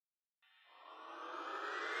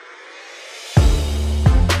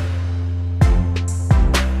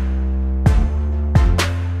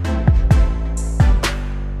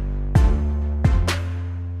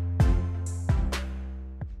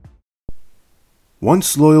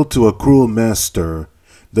Once loyal to a cruel master,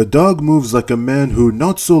 the dog moves like a man who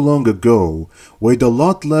not so long ago weighed a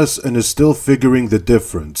lot less and is still figuring the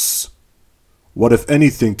difference. What if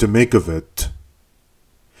anything to make of it?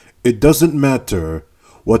 It doesn't matter,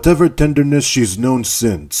 whatever tenderness she's known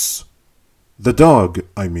since. The dog,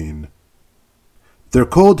 I mean. They're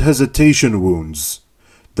called hesitation wounds,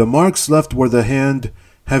 the marks left where the hand,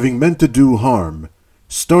 having meant to do harm,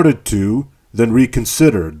 started to, then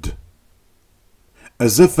reconsidered.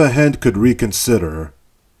 As if a hand could reconsider.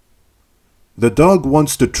 The dog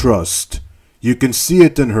wants to trust. You can see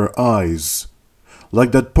it in her eyes.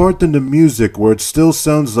 Like that part in the music where it still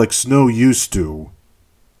sounds like snow used to.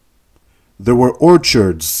 There were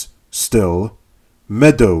orchards, still.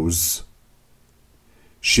 Meadows.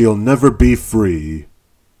 She'll never be free.